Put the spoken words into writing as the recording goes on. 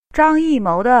张艺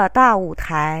谋的大舞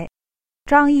台。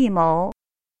张艺谋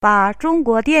把中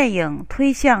国电影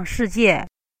推向世界，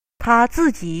他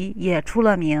自己也出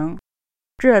了名。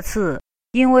这次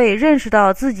因为认识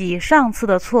到自己上次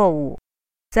的错误，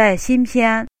在新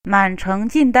片《满城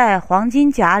尽带黄金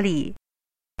甲》里，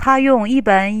他用一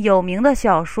本有名的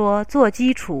小说做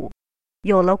基础，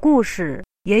有了故事，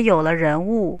也有了人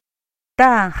物，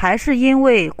但还是因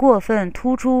为过分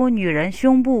突出女人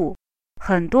胸部，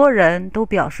很多人都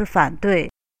表示反对。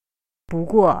不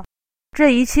过这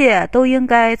一切都应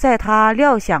该在他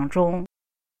料想中，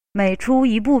每出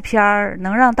一部片儿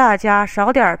能让大家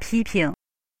少点批评，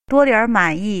多点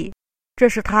满意，这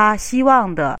是他希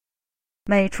望的。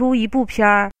每出一部片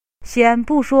儿，先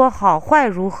不说好坏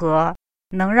如何，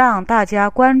能让大家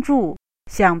关注，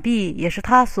想必也是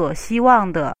他所希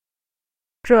望的。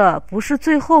这不是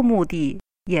最后目的，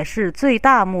也是最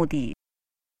大目的。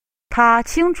他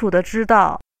清楚地知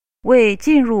道，为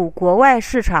进入国外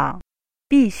市场，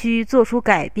必须做出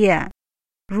改变。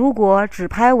如果只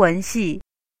拍文戏，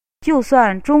就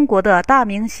算中国的大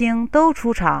明星都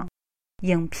出场，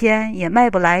影片也卖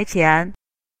不来钱。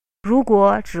如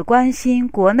果只关心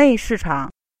国内市场，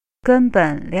根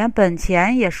本连本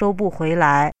钱也收不回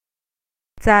来。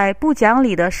在不讲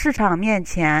理的市场面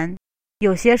前，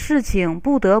有些事情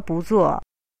不得不做，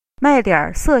卖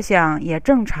点色相也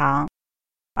正常。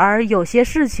而有些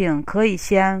事情可以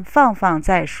先放放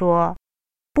再说，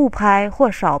不拍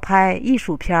或少拍艺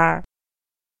术片儿。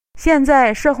现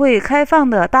在社会开放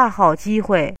的大好机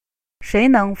会，谁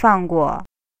能放过？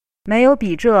没有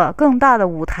比这更大的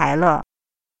舞台了。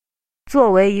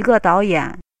作为一个导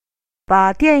演，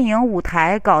把电影舞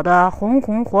台搞得红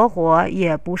红火火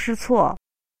也不是错，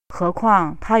何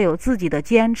况他有自己的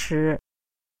坚持，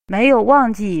没有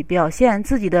忘记表现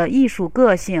自己的艺术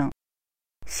个性。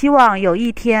希望有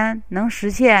一天能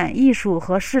实现艺术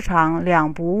和市场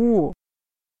两不误。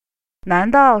难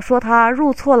道说他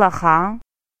入错了行？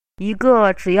一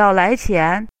个只要来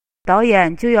钱，导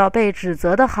演就要被指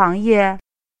责的行业？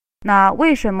那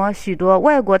为什么许多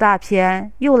外国大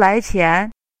片又来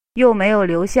钱，又没有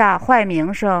留下坏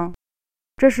名声？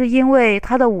这是因为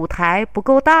他的舞台不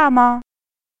够大吗？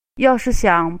要是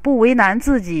想不为难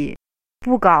自己，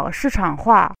不搞市场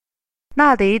化，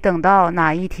那得等到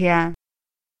哪一天？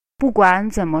不管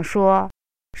怎么说，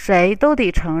谁都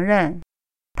得承认，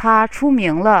他出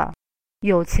名了，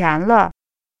有钱了，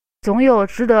总有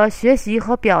值得学习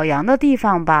和表扬的地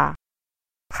方吧。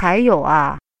还有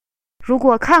啊，如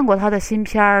果看过他的新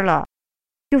片了，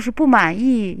就是不满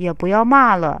意也不要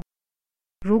骂了。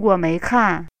如果没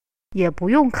看，也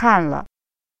不用看了，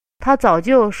他早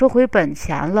就收回本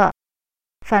钱了。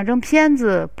反正片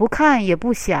子不看也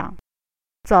不想，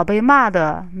早被骂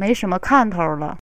的没什么看头了。